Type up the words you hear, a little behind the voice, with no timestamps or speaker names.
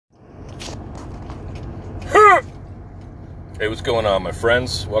Hey, what's going on, my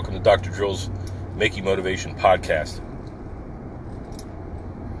friends? Welcome to Dr. Drill's Making Motivation podcast.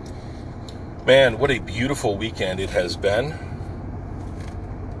 Man, what a beautiful weekend it has been.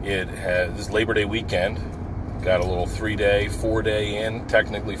 This Labor Day weekend. Got a little 3-day, 4-day in,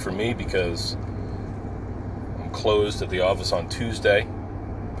 technically for me, because I'm closed at the office on Tuesday.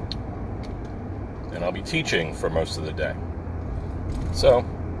 And I'll be teaching for most of the day. So,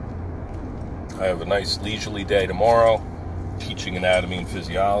 I have a nice leisurely day tomorrow. Teaching anatomy and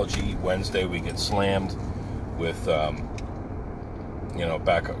physiology. Wednesday we get slammed with,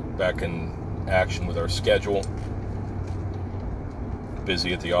 back in action with our schedule.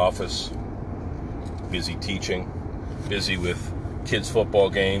 Busy at the office. Busy teaching. Busy with kids' football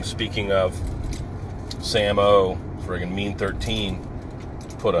games. Speaking of, Sam O, friggin' Mean 13,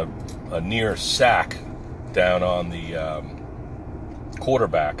 put a near sack down on the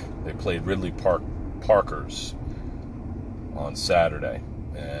quarterback. They played Ridley Parkers on Saturday,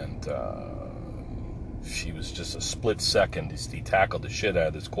 and she was just a split second. He tackled the shit out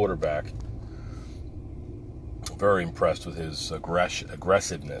of this quarterback. Very impressed with his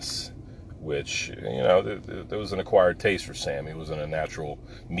aggressiveness, which, there was an acquired taste for Sam. He wasn't a natural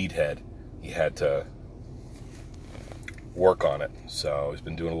meathead. He had to work on it. So he's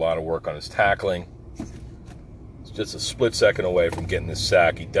been doing a lot of work on his tackling. It's just a split second away from getting this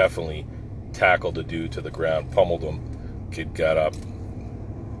sack. He definitely tackled the dude to the ground, pummeled him. Kid got up,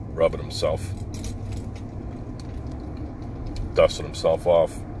 rubbing himself, dusted himself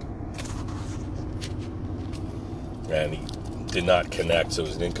off, and he did not connect, so it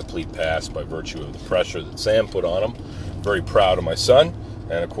was an incomplete pass by virtue of the pressure that Sam put on him. Very proud of my son,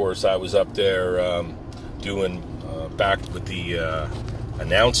 and of course I was up there doing back with the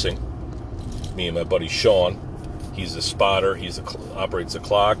announcing. Me and my buddy Sean, he's a spotter, operates the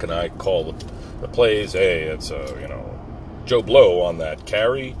clock, and I call the plays. Hey, it's Joe Blow on that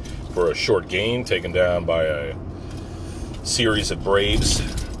carry for a short gain, taken down by a series of Braves.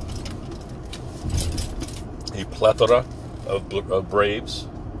 A plethora of Braves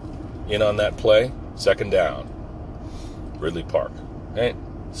in on that play. Second down. Ridley Park. Right?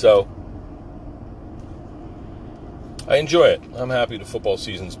 So, I enjoy it. I'm happy the football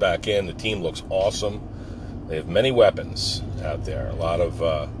season's back in. The team looks awesome. They have many weapons out there. A lot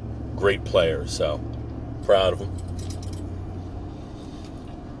of great players. So, proud of them.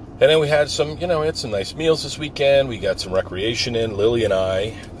 And then we had some nice meals this weekend. We got some recreation in. Lily and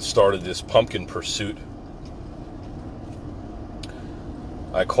I started this pumpkin pursuit.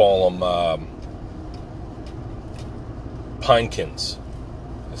 I call them pinekins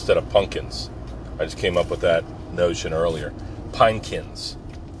instead of pumpkins. I just came up with that notion earlier. Pinekins.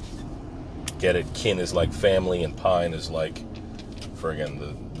 Get it? Kin is like family, and pine is like friggin'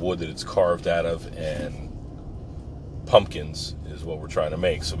 the wood that it's carved out of, and pumpkins is what we're trying to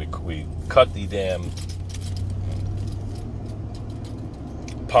make. So we cut the damn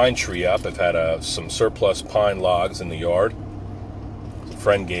pine tree up. I've had some surplus pine logs in the yard. A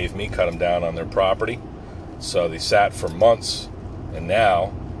friend gave me, cut them down on their property. So they sat for months, and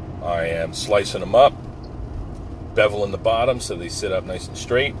now I am slicing them up, beveling the bottom so they sit up nice and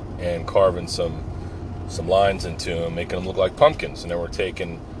straight, and carving some lines into them, making them look like pumpkins. And then we're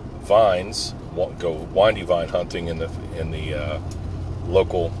taking vines, go windy vine hunting in the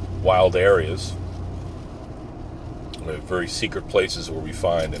local wild areas. We have very secret places where we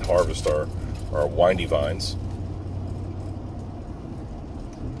find and harvest our windy vines.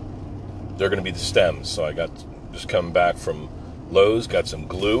 They're going to be the stems. So I just coming back from Lowe's, got some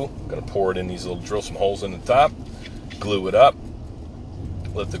glue. I'm going to pour it in these drill some holes in the top, glue it up,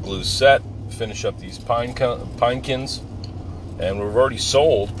 let the glue set, finish up these pinekins, and we've already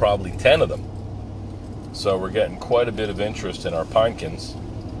sold probably 10 of them. So we're getting quite a bit of interest in our pinekins.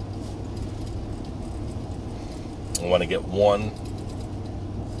 I want to get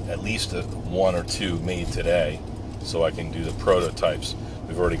at least one or two made today so I can do the prototypes.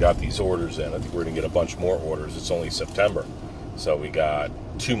 We've already got these orders in. I think we're going to get a bunch more orders. It's only September. So we got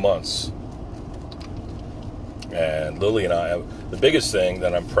 2 months. And Lily and I, the biggest thing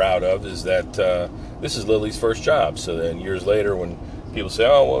that I'm proud of is that this is Lily's first job. So then years later, when people say,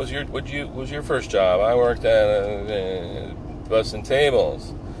 "Oh, what was your first job?" I worked at busting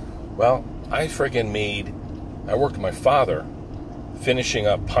tables. Well, I worked with my father finishing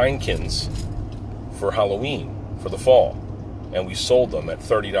up pinekins for Halloween for the fall, and we sold them at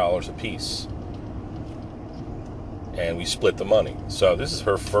 $30 a piece, and we split the money. So this is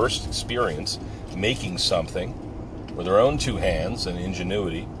her first experience making something with her own two hands and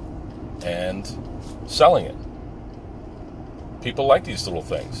ingenuity and selling it. People like these little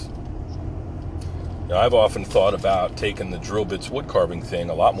things. I've often thought about taking the drill bits wood carving thing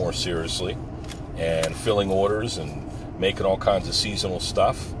a lot more seriously and filling orders and making all kinds of seasonal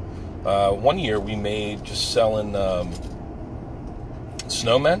stuff. One year we made just selling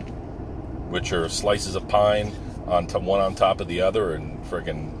snowmen, which are slices of pine one on top of the other, and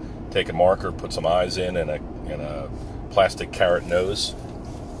friggin' take a marker, put some eyes in, and a plastic carrot nose.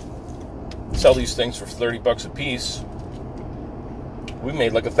 Sell these things for $30 a piece. We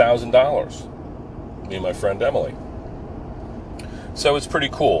made like $1,000. Me and my friend Emily. So it's pretty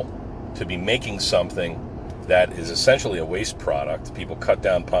cool to be making something that is essentially a waste product. People cut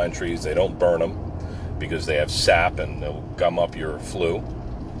down pine trees, they don't burn them because they have sap and they'll gum up your flue.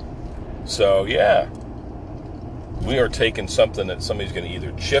 So yeah, we are taking something that somebody's going to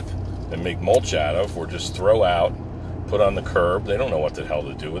either chip and make mulch out of or just throw out, put on the curb. They don't know what the hell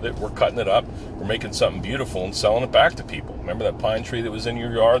to do with it. We're cutting it up, we're making something beautiful and selling it back to people. Remember that pine tree that was in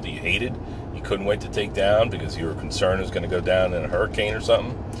your yard that you hated? You couldn't wait to take down because you were concerned it was going to go down in a hurricane or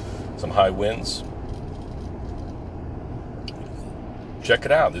something, some high winds. Check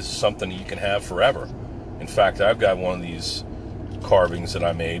it out. This is something you can have forever. In fact, I've got one of these carvings that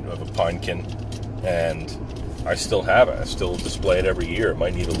I made of a pinekin, and I still have it. I still display it every year. It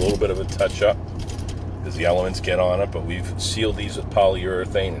might need a little bit of a touch-up because the elements get on it, but we've sealed these with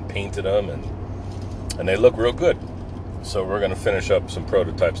polyurethane and painted them, and they look real good. So we're going to finish up some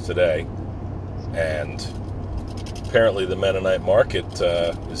prototypes today. And apparently the Mennonite market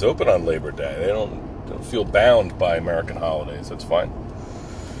is open on Labor Day. They don't feel bound by American holidays. That's fine.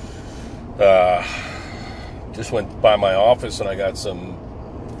 Just went by my office and I got some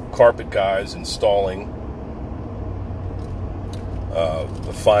carpet guys installing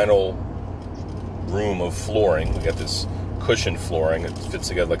the final room of flooring. We got this cushion flooring. It fits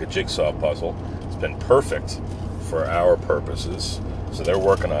together like a jigsaw puzzle. It's been perfect for our purposes. So they're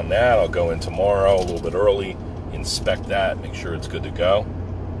working on that. I'll go in tomorrow a little bit early, inspect that, make sure it's good to go.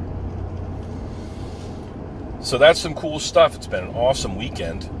 So that's some cool stuff. It's been an awesome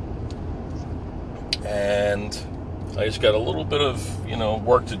weekend. And I just got a little bit of,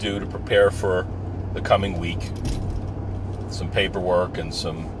 work to do to prepare for the coming week. Some paperwork and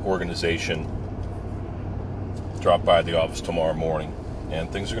some organization. Drop by the office tomorrow morning, and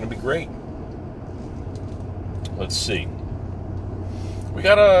things are going to be great. Let's see. We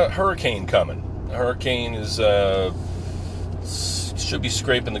got a hurricane coming. The hurricane should be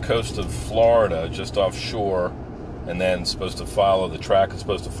scraping the coast of Florida, just offshore, and then supposed to follow, the track is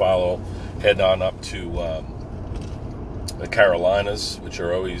supposed to follow, head on up to the Carolinas, which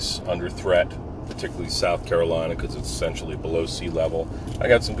are always under threat, particularly South Carolina, because it's essentially below sea level. I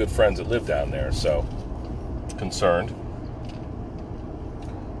got some good friends that live down there, so concerned.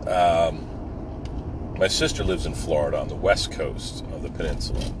 My sister lives in Florida on the west coast of the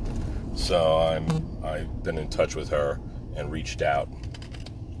peninsula, so I've been in touch with her and reached out,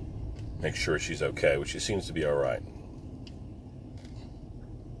 make sure she's okay, which she seems to be all right.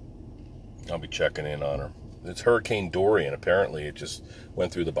 I'll be checking in on her. It's Hurricane Dorian. Apparently, it just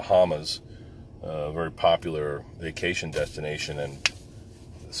went through the Bahamas, a very popular vacation destination, and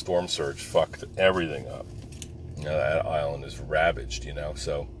the storm surge fucked everything up. That island is ravaged,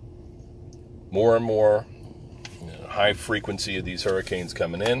 so more and more high frequency of these hurricanes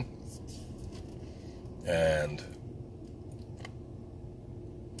coming in, and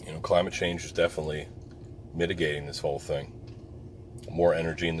climate change is definitely mitigating this whole thing. More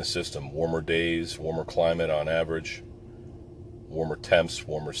energy in the system, warmer days, warmer climate on average, warmer temps,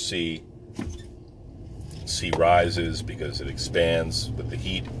 warmer sea rises because it expands with the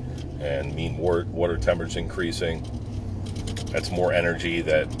heat and mean water temperatures increasing. That's more energy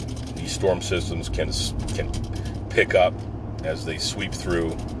that these storm systems can pick up as they sweep through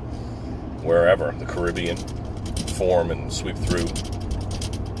wherever, the Caribbean, form and sweep through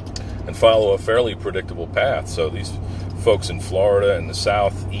and follow a fairly predictable path. So these folks in Florida and the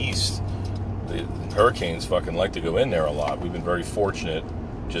southeast, the hurricanes fucking like to go in there a lot. We've been very fortunate,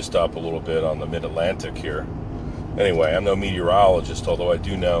 just up a little bit on the mid-Atlantic here. Anyway, I'm no meteorologist, although I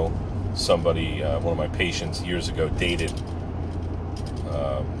do know somebody, one of my patients years ago dated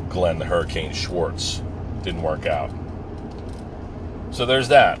Glenn the Hurricane Schwartz. Didn't work out. So there's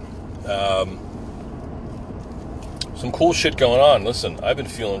that. Some cool shit going on. Listen, I've been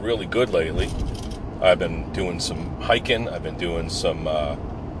feeling really good lately. I've been doing some hiking. I've been doing some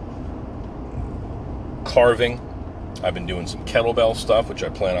carving. I've been doing some kettlebell stuff, which I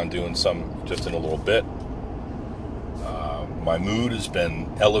plan on doing some just in a little bit. My mood has been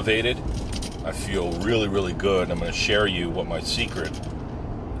elevated. I feel really, really good. I'm going to share you what my secret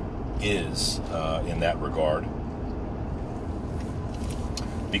is in that regard.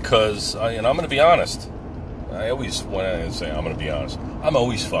 because, and I'm going to be honest. When I say I'm going to be honest, I'm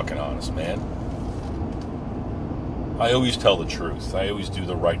always fucking honest, man. I always tell the truth. I always do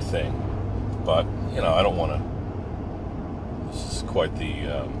the right thing. But, I don't want to... This is quite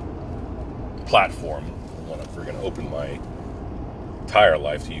the platform when I'm going to open my entire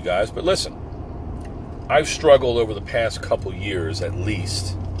life to you guys. But listen, I've struggled over the past couple years, at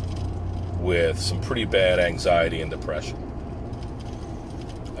least, with some pretty bad anxiety and depression.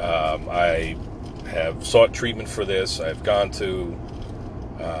 I have sought treatment for this. I've gone to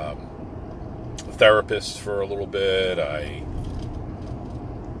a therapist for a little bit. I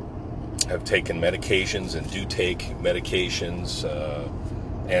have taken medications and do take medications,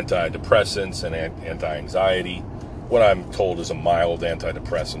 antidepressants and anti-anxiety. What I'm told is a mild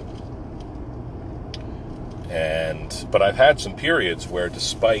antidepressant. But I've had some periods where,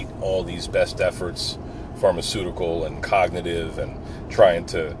 despite all these best efforts, pharmaceutical and cognitive, and trying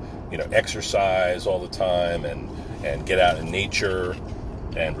to, exercise all the time and get out in nature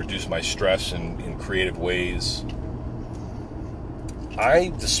and reduce my stress in creative ways,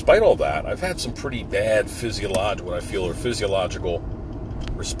 despite all that, I've had some pretty bad physiological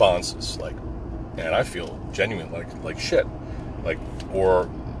responses, and I feel genuine, like shit, or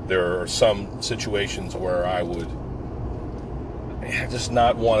there are some situations where I would just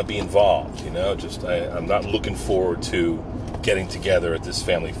not want to be involved, I'm not looking forward to getting together at this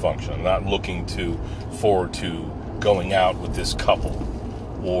family function. I'm not looking forward to going out with this couple,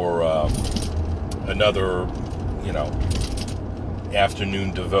 or another,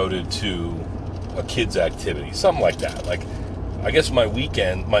 afternoon devoted to a kid's activity, something like that. I guess my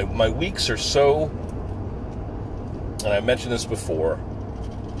weeks are so, and I mentioned this before,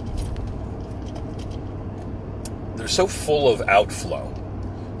 they're so full of outflow.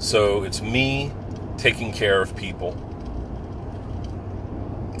 So it's me taking care of people,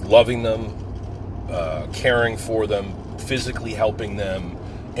 loving them, caring for them, physically helping them,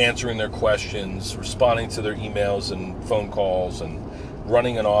 answering their questions, responding to their emails and phone calls, and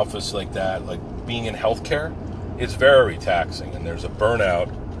running an office like that, being in healthcare. It's very taxing, and there's a burnout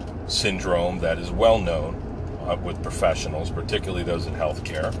syndrome that is well known with professionals, particularly those in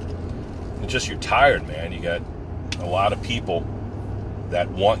healthcare. It's just, you're tired, man. You got a lot of people that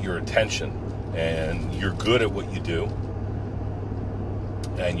want your attention, and you're good at what you do,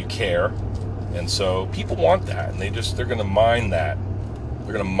 and you care, and so people want that, and they're going to mine that.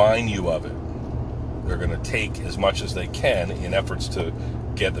 They're going to mine you of it. They're going to take as much as they can in efforts to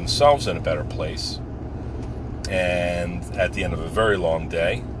get themselves in a better place. And at the end of a very long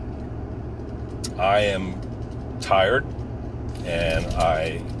day, I am tired, and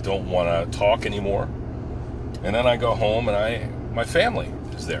I don't want to talk anymore. And then I go home, and my family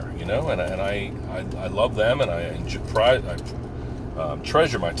is there, and I love them, and I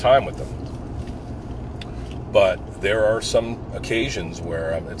treasure my time with them. But there are some occasions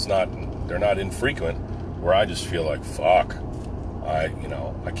where they're not infrequent, where I just feel like, fuck, I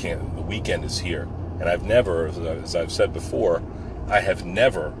can't, the weekend is here. And I've never, as I've said before, I have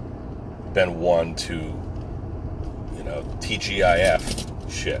never been one to, TGIF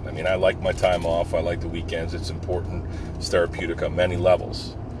shit. I like my time off. I like the weekends. It's important. It's therapeutic on many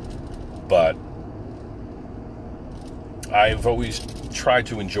levels. But I've always tried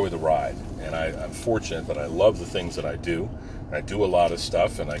to enjoy the ride. And I'm fortunate that I love the things that I do. And I do a lot of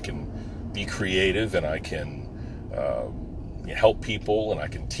stuff, and I can be creative, and I can help people, and I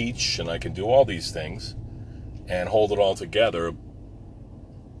can teach, and I can do all these things and hold it all together.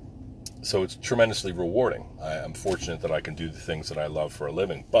 So it's tremendously rewarding. I'm fortunate that I can do the things that I love for a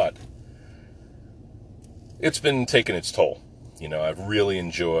living, but it's been taking its toll. I've really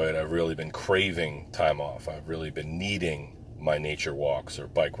been craving time off. I've really been needing my nature walks or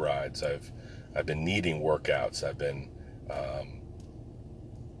bike rides. I've been needing workouts. I've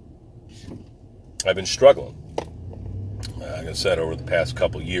been struggling, like I said, over the past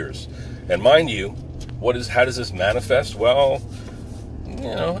couple years. And mind you, how does this manifest? Well,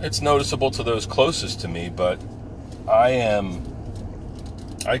 it's noticeable to those closest to me, but I'm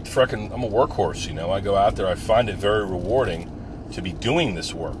a workhorse, I go out there, I find it very rewarding to be doing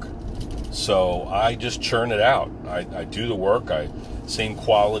this work. So I just churn it out. I do the work, same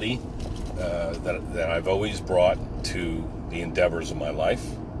quality that I've always brought to the endeavors of my life.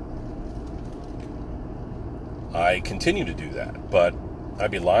 I continue to do that, but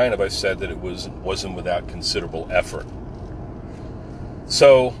I'd be lying if I said that it wasn't without considerable effort.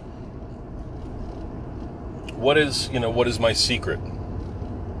 So, what is my secret?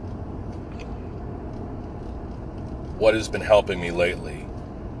 What has been helping me lately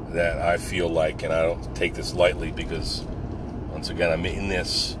that I feel like, and I don't take this lightly because once again, I'm in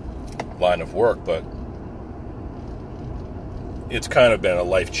this line of work, but it's kind of been a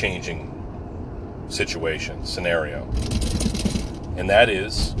life-changing scenario. And that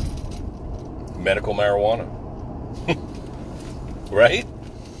is medical marijuana. Right?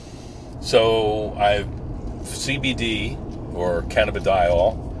 So CBD or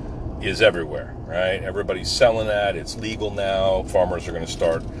cannabidiol is everywhere, right? Everybody's selling that. It's legal now. Farmers are going to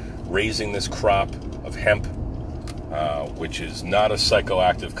start raising this crop of hemp, which is not a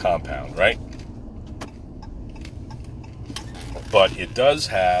psychoactive compound, right? But it does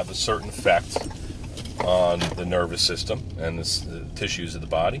have a certain effect on the nervous system and the tissues of the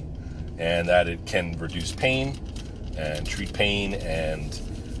body, and that it can reduce pain and treat pain and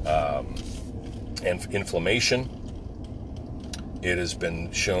inflammation. It has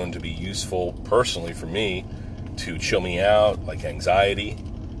been shown to be useful personally for me to chill me out, like anxiety,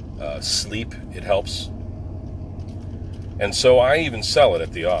 sleep. It helps. And so I even sell it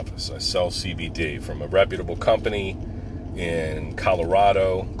at the office. I sell CBD from a reputable company in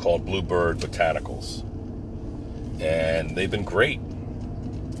Colorado called Bluebird Botanicals. And they've been great.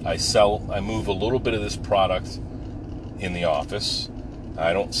 I move a little bit of this product in the office.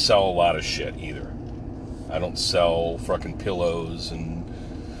 I don't sell a lot of shit either. I don't sell fucking pillows and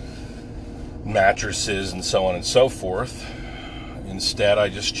mattresses and so on and so forth. Instead, I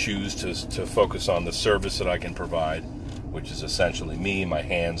just choose to focus on the service that I can provide, which is essentially me, my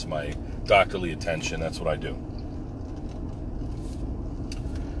hands, my doctorly attention. That's what I do.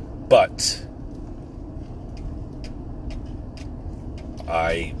 But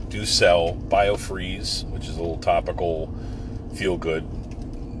I do sell BioFreeze, which is a little topical, feel-good,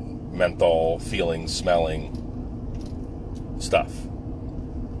 menthol, feeling, smelling stuff.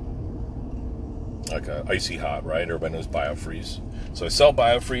 Like a icy hot, right? Everybody knows BioFreeze. So I sell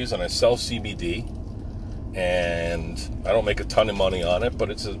BioFreeze and I sell CBD, and I don't make a ton of money on it,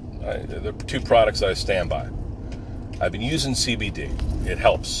 but they're two products I stand by. I've been using CBD. It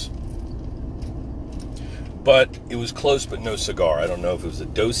helps. But it was close but no cigar. I don't know if it was a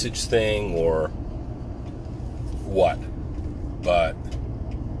dosage thing or what, but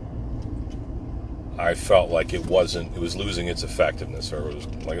I felt like it was losing its effectiveness, or it was,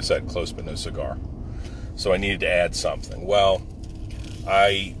 like I said, close but no cigar. So I needed to add something. Well,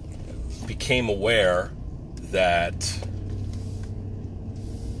 I became aware that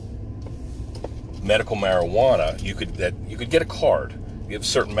medical marijuana, you could get a card. You have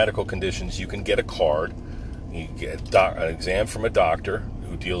certain medical conditions, you can get a card. You get an exam from a doctor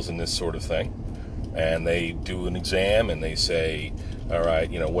who deals in this sort of thing, and they do an exam and they say, all right,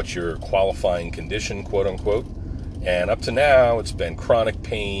 what's your qualifying condition, quote unquote. And up to now, it's been chronic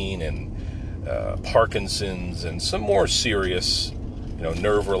pain and Parkinson's and some more serious,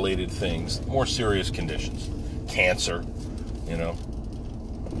 nerve-related things, more serious conditions, cancer,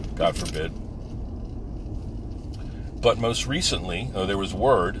 God forbid. But most recently, there was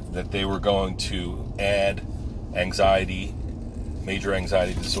word that they were going to add anxiety, major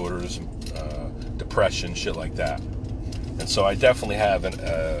anxiety disorders, depression, shit like that. And so I definitely have an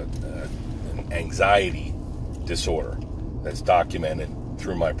anxiety disorder that's documented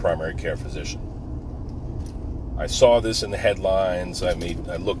through my primary care physician. I saw this in the headlines. I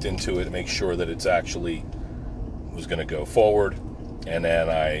looked into it to make sure that it's actually was going to go forward. And then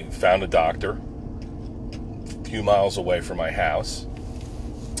I found a doctor a few miles away from my house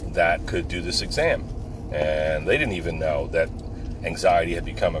that could do this exam. And they didn't even know that anxiety had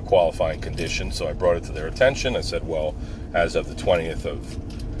become a qualifying condition, so I brought it to their attention. I said, well, as of the 20th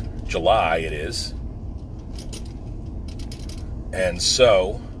of July, it is. And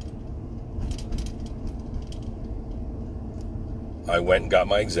so I went and got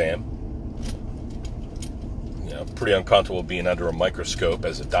my exam. Pretty uncomfortable being under a microscope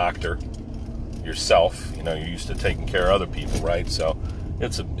as a doctor yourself. You're used to taking care of other people, right? So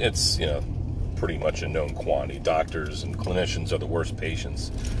it's pretty much a known quantity. Doctors and clinicians are the worst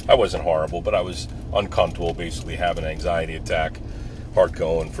patients. I wasn't horrible, but I was uncomfortable, basically having an anxiety attack, heart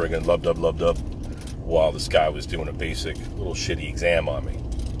going, friggin' lub-dub, while this guy was doing a basic little shitty exam on me.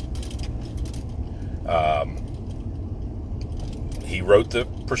 He wrote the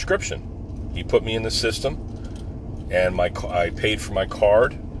prescription. He put me in the system, and I paid for my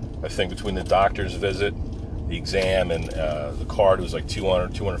card. I think between the doctor's visit, the exam, and the card, it was like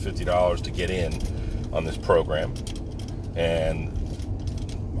 $250 to get in on this program. And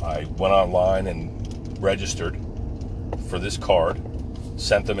I went online and registered for this card,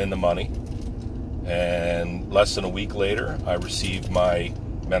 sent them in the money, and less than a week later, I received my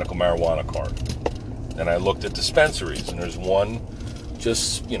medical marijuana card. And I looked at dispensaries, and there's one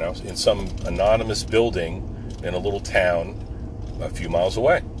just, in some anonymous building in a little town a few miles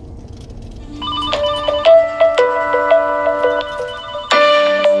away.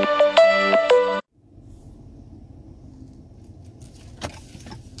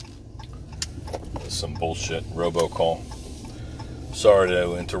 Some bullshit robocall. Sorry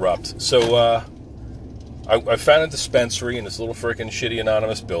to interrupt. So, I found a dispensary in this little freaking shitty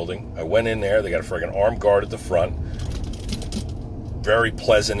anonymous building. I went in there. They got a freaking armed guard at the front. Very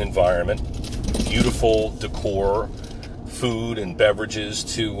pleasant environment. Beautiful decor. Food and beverages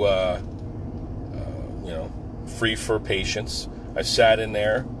to, free for patients. I sat in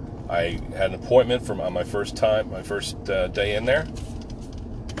there. I had an appointment on my first day in there.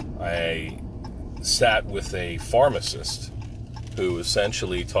 I sat with a pharmacist who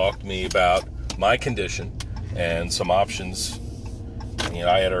essentially talked to me about my condition and some options.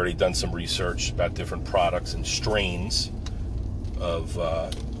 I had already done some research about different products and strains of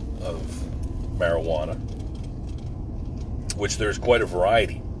marijuana, which there's quite a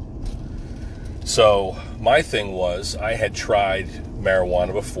variety. So my thing was, I had tried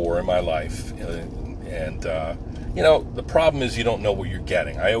marijuana before in my life, and the problem is you don't know what you're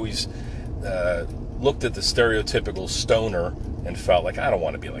getting. I always looked at the stereotypical stoner and felt like, I don't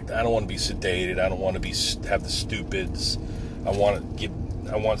want to be like that. I don't want to be sedated. I don't want to have the stupids. I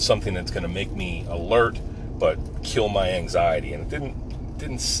want something that's going to make me alert but kill my anxiety. And it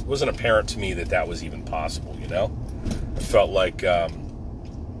wasn't apparent to me that was even possible. I felt like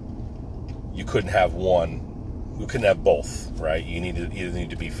you couldn't have one. You couldn't have both, right? You either need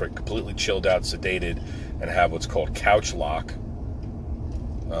to be completely chilled out, sedated, and have what's called couch lock,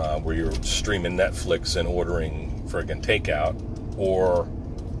 where you're streaming Netflix and ordering friggin' takeout, or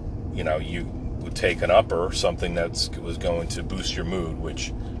you would take an upper, something that was going to boost your mood,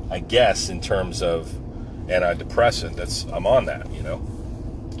 which I guess in terms of antidepressant, I'm on that.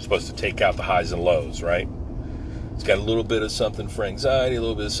 It's supposed to take out the highs and lows, right? It's got a little bit of something for anxiety, a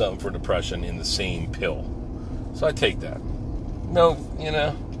little bit of something for depression in the same pill. So I take that. No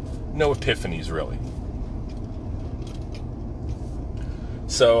epiphanies really.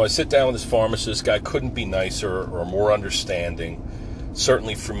 So I sit down with this pharmacist. Guy couldn't be nicer or more understanding.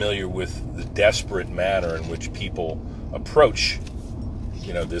 Certainly familiar with the desperate manner in which people approach,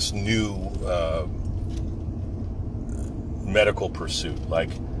 this new medical pursuit. Like,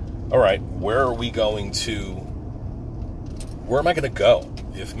 all right, where am I going to go?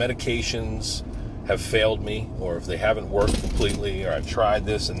 If medications have failed me, or if they haven't worked completely, or I've tried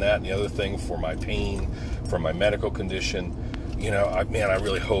this and that and the other thing for my pain, for my medical condition, I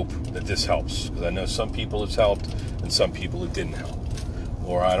really hope that this helps, because I know some people it's helped and some people it didn't help.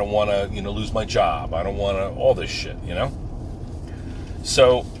 Or I don't want to, lose my job. I don't want to, all this shit,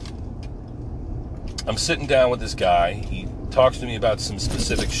 So I'm sitting down with this guy. He talks to me about some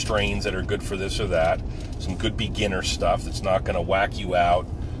specific strains that are good for this or that, some good beginner stuff that's not going to whack you out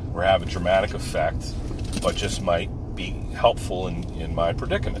or have a dramatic effect, but just might be helpful in my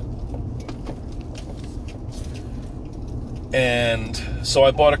predicament. And so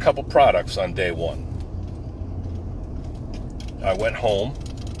I bought a couple products on day one. I went home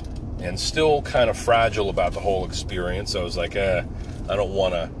and still kind of fragile about the whole experience. I was like, I don't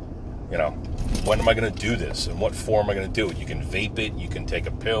want to, when am I going to do this? In what form am I going to do it? You can vape it, you can take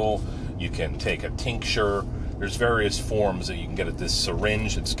a pill, you can take a tincture. There's various forms that you can get at this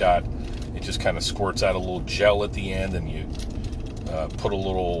syringe. It just kind of squirts out a little gel at the end, and you put a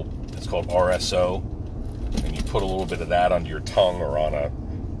little, it's called RSO, and you put a little bit of that under your tongue or on a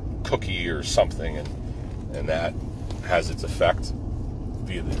cookie or something, and that has its effect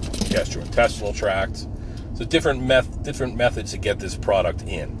via the gastrointestinal tract. So different methods to get this product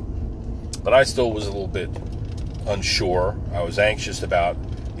in. But I still was a little bit unsure. I was anxious about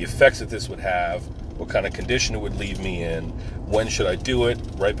the effects that this would have, what kind of condition it would leave me in, when should I do it,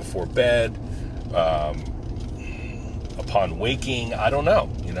 right before bed, upon waking, I don't know.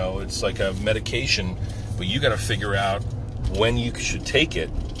 It's like a medication, but you got to figure out when you should take it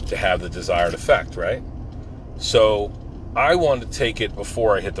to have the desired effect, right? So I wanted to take it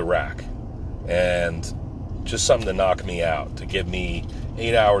before I hit the rack, and just something to knock me out, to give me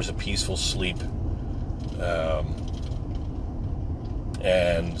 8 hours of peaceful sleep.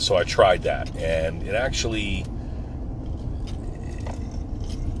 And so I tried that, and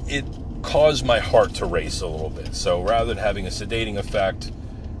it caused my heart to race a little bit. So rather than having a sedating effect,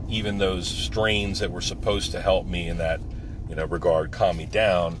 even those strains that were supposed to help me in that regard, calm me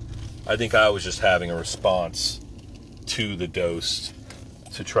down, I think I was just having a response to the dose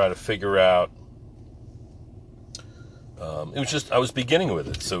to try to figure out. I was beginning with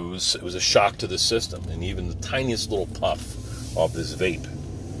it, so it was a shock to the system, and even the tiniest little puff of this vape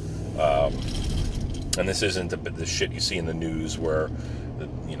And this isn't the shit you see in the news where,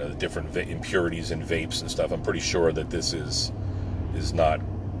 the different impurities in vapes and stuff. I'm pretty sure that this is not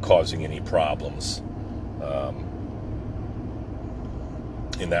causing any problems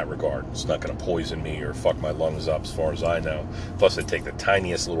in that regard. It's not going to poison me or fuck my lungs up as far as I know. Plus, I take the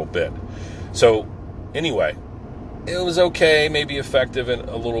tiniest little bit. So, anyway, it was okay, maybe effective in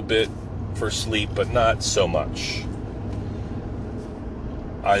a little bit for sleep, but not so much.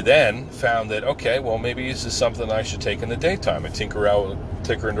 I then found that, okay, well, maybe this is something I should take in the daytime. I tinkered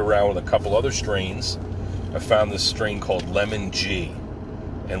around with a couple other strains. I found this strain called Lemon G.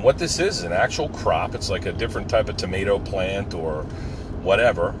 And what this is an actual crop. It's like a different type of tomato plant or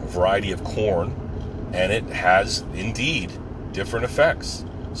whatever, a variety of corn. And it has, indeed, different effects.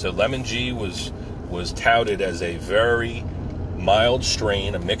 So Lemon G was touted as a very mild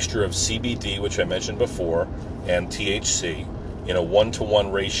strain, a mixture of CBD, which I mentioned before, and THC in a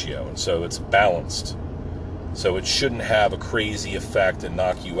 1-to-1 ratio. And so it's balanced. So it shouldn't have a crazy effect and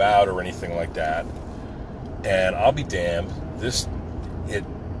knock you out or anything like that. And I'll be damned,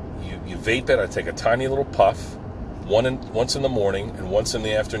 you vape it. I take a tiny little puff, once in the morning and once in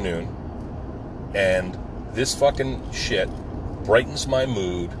the afternoon, and this fucking shit brightens my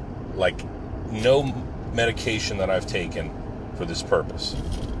mood like no medication that I've taken for this purpose.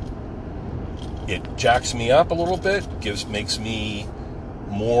 It jacks me up a little bit, makes me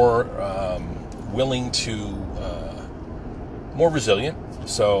more willing to, more resilient.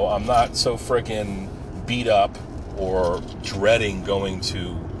 So I'm not so freaking beat up or dreading going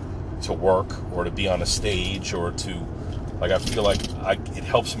to work or to be on a stage or to, I feel like it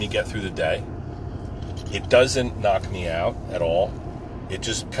helps me get through the day. It doesn't knock me out at all. It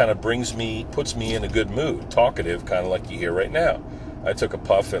just kind of puts me in a good mood, talkative, kind of like you hear right now. I took a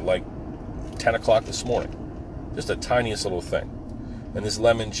puff at 10 o'clock this morning. Just the tiniest little thing. And this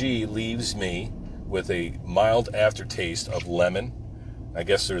Lemon G leaves me with a mild aftertaste of lemon. I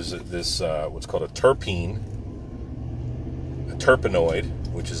guess there's this, what's called a terpenoid,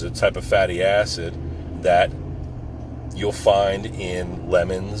 which is a type of fatty acid that you'll find in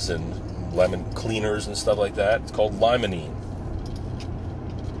lemons and lemon cleaners and stuff like that. It's called limonene.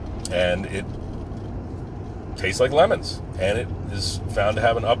 And it tastes like lemons. And it is found to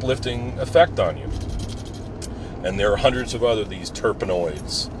have an uplifting effect on you. And there are hundreds of these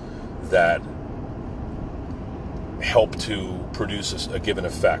terpenoids that help to produce a given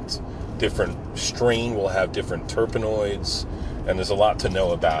effect. Different strain will have different terpenoids, and there's a lot to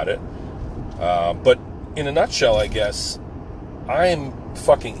know about it. But in a nutshell, I guess, I am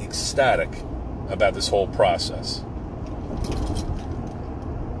fucking ecstatic about this whole process.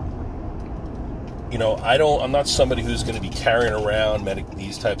 I'm not somebody who's going to be carrying around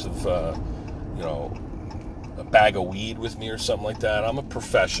these types of, a bag of weed with me or something like that. I'm a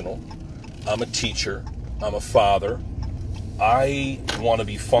professional. I'm a teacher. I'm a father. I want to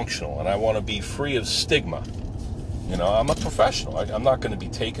be functional, and I want to be free of stigma. I'm a professional. I'm not going to be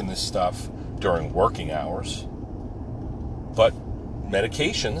taking this stuff during working hours. But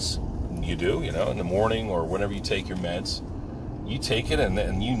medications, you do, in the morning or whenever you take your meds, you take it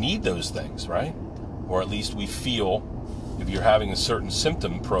and you need those things, right? Or at least we feel, if you're having a certain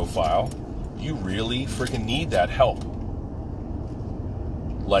symptom profile, you really freaking need that help.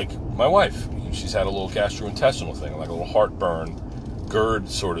 Like my wife, she's had a little gastrointestinal thing, like a little heartburn, GERD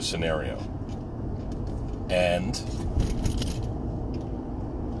sort of scenario. And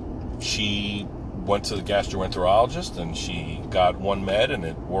she went to the gastroenterologist and she got one med and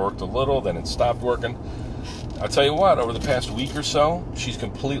it worked a little, then it stopped working. I'll tell you what, over the past week or so, she's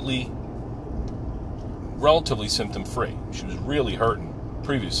relatively symptom-free. She was really hurting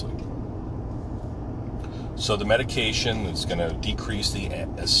previously. So the medication is going to decrease the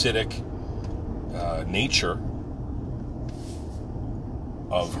acidic nature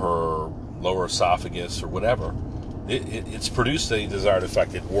of her lower esophagus or whatever. It's produced the desired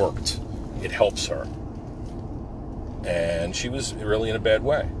effect. It worked. It helps her. And she was really in a bad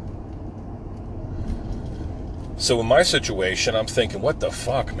way. So in my situation, I'm thinking, what the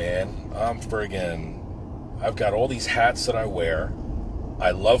fuck, man? I've got all these hats that I wear. I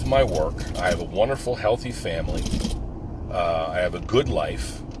love my work. I have a wonderful, healthy family. I have a good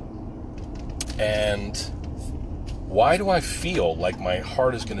life. And why do I feel like my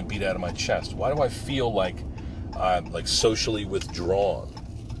heart is going to beat out of my chest? Why do I feel like I'm socially withdrawn?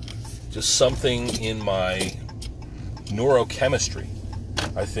 Just something in my neurochemistry.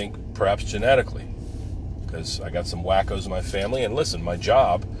 I think perhaps genetically. Because I got some wackos in my family. And listen, my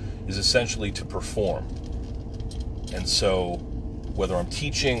job is essentially to perform. And so whether I'm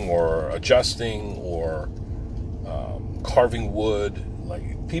teaching or adjusting or carving wood,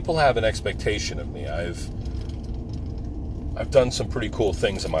 people have an expectation of me. I've done some pretty cool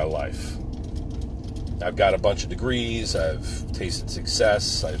things in my life. I've got a bunch of degrees. I've tasted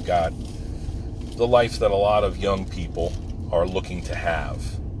success. I've got the life that a lot of young people are looking to have.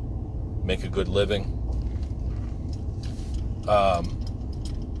 Make a good living.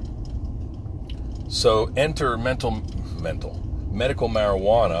 So enter medical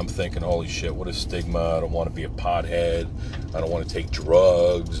marijuana. I'm thinking, holy shit, what a stigma. I don't want to be a pothead. I don't want to take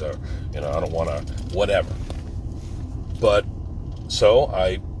drugs, or, I don't want to, whatever. But, so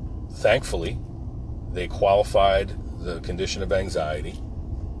thankfully, they qualified the condition of anxiety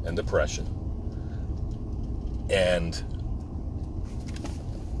and depression. And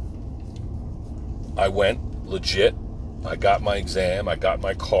I went legit. I got my exam. I got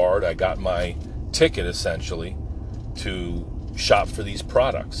my card. I got my ticket, essentially, to shop for these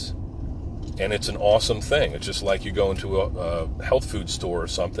products. And it's an awesome thing. It's just like you go into a health food store or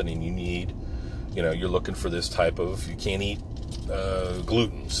something and you need, you're looking for this type of, you can't eat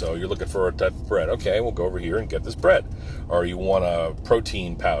gluten, so you're looking for a type of bread. Okay, we'll go over here and get this bread. Or you want a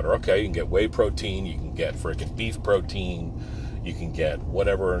protein powder. Okay, you can get whey protein, you can get freaking beef protein, you can get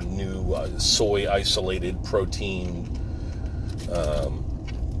whatever new soy isolated protein,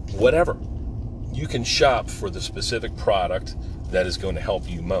 whatever. You can shop for the specific product that is going to help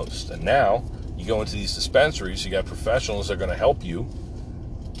you most. And now, you go into these dispensaries, you got professionals that are going to help you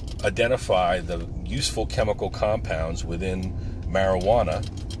identify the useful chemical compounds within marijuana,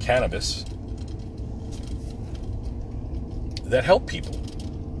 cannabis, that help people.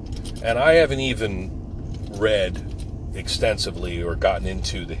 And I haven't even read extensively or gotten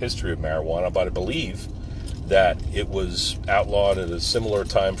into the history of marijuana, but I believe that it was outlawed at a similar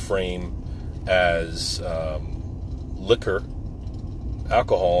time frame as liquor,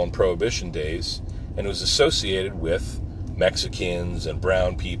 alcohol in Prohibition days, and it was associated with Mexicans and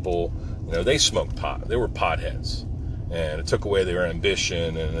brown people. They smoked pot. They were potheads, and it took away their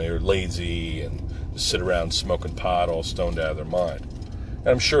ambition, and they were lazy and just sit around smoking pot, all stoned out of their mind. And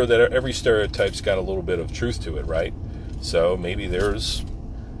I'm sure that every stereotype's got a little bit of truth to it, right? So maybe there's,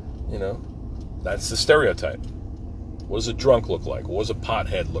 that's the stereotype. What does a drunk look like? What does a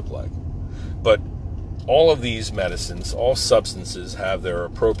pothead look like? But all of these medicines, all substances have their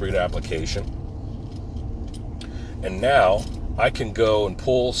appropriate application. And now I can go and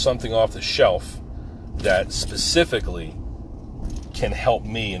pull something off the shelf that specifically can help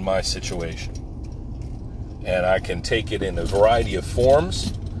me in my situation. And I can take it in a variety of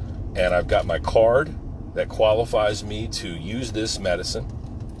forms. And I've got my card that qualifies me to use this medicine.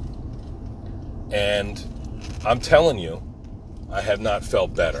 And I'm telling you, I have not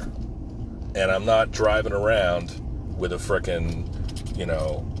felt better. And I'm not driving around with a frickin',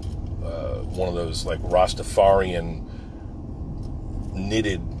 one of those like Rastafarian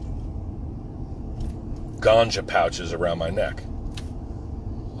knitted ganja pouches around my neck.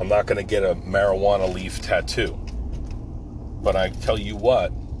 I'm not going to get a marijuana leaf tattoo. But I tell you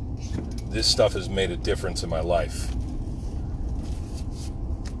what, this stuff has made a difference in my life.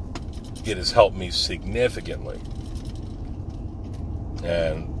 It has helped me significantly.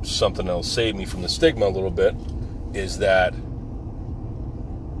 And something that'll save me from the stigma a little bit is that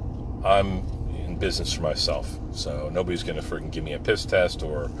I'm in business for myself. So nobody's going to freaking give me a piss test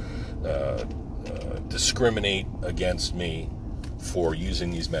or discriminate against me for using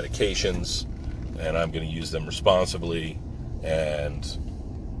these medications. And I'm going to use them responsibly. And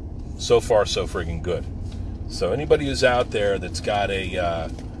so far, so freaking good. So anybody who's out there that's got a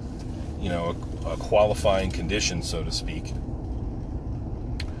qualifying condition, so to speak,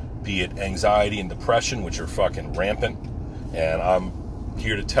 be it anxiety and depression, which are fucking rampant, and I'm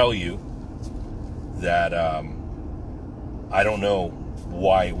here to tell you that I don't know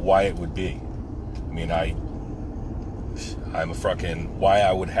why it would be. I mean, I'm a fucking, why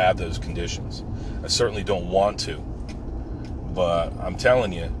I would have those conditions. I certainly don't want to, but I'm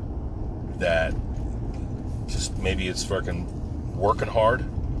telling you that just maybe it's fucking working hard,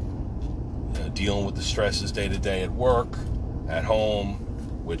 dealing with the stresses day to day at work, at home,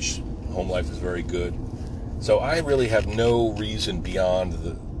 which home life is very good. So I really have no reason beyond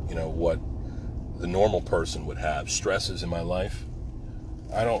what the normal person would have. Stresses in my life.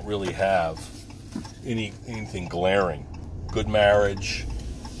 I don't really have anything glaring. Good marriage,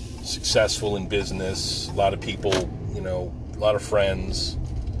 successful in business, a lot of people, a lot of friends.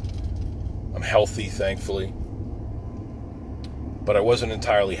 I'm healthy, thankfully. But I wasn't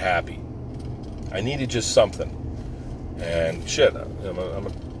entirely happy. I needed just something. And shit, I'm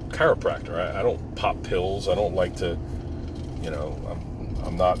a chiropractor. I don't pop pills. I don't like to,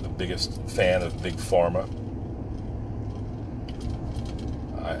 I'm not the biggest fan of big pharma.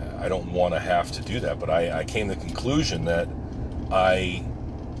 I don't want to have to do that, but I came to the conclusion that I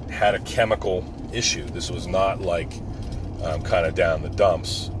had a chemical issue. This was not like I'm kind of down the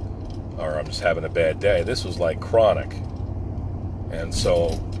dumps or I'm just having a bad day. This was like chronic. And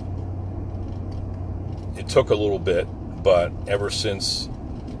so it took a little bit, but ever since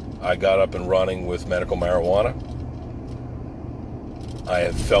I got up and running with medical marijuana, I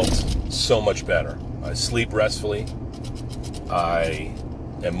have felt so much better. I sleep restfully. I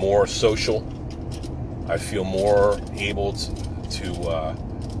am more social. I feel more able to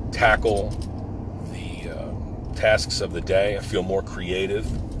tackle the tasks of the day. I feel more creative.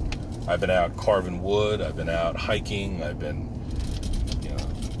 I've been out carving wood. I've been out hiking. I've been,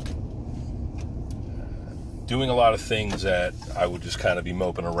 doing a lot of things that I would just kind of be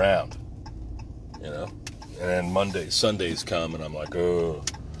moping around, And then Sundays come, and I'm like, oh,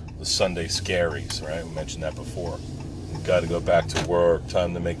 the Sunday scaries, right? We mentioned that before. Got to go back to work.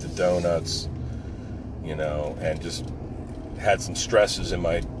 Time to make the donuts, and just had some stresses in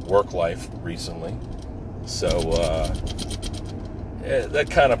my work life recently. So that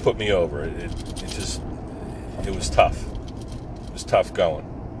kind of put me over. It was tough. It was tough going.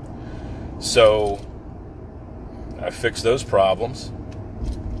 So I fixed those problems.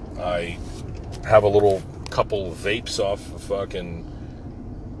 I have a little couple of vapes off of fucking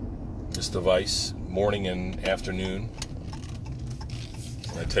this device, morning and afternoon.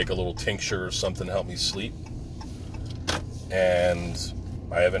 I take a little tincture or something to help me sleep. And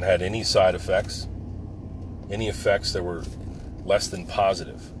I haven't had any side effects. Any effects that were less than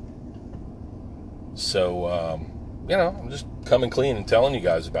positive. So, I'm just coming clean and telling you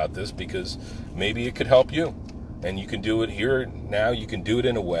guys about this because maybe it could help you. And you can do it here now. You can do it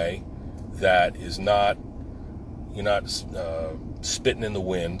in a way that is not, you're not spitting in the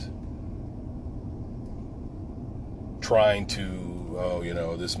wind, trying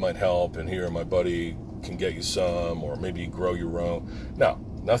to, this might help, and here my buddy can get you some, or maybe you grow your own. No,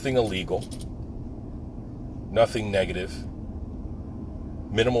 nothing illegal, nothing negative,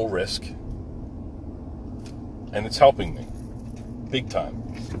 minimal risk, and it's helping me big time.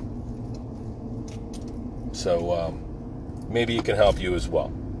 So maybe it can help you as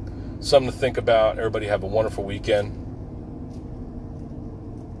well. Something to think about. Everybody have a wonderful weekend.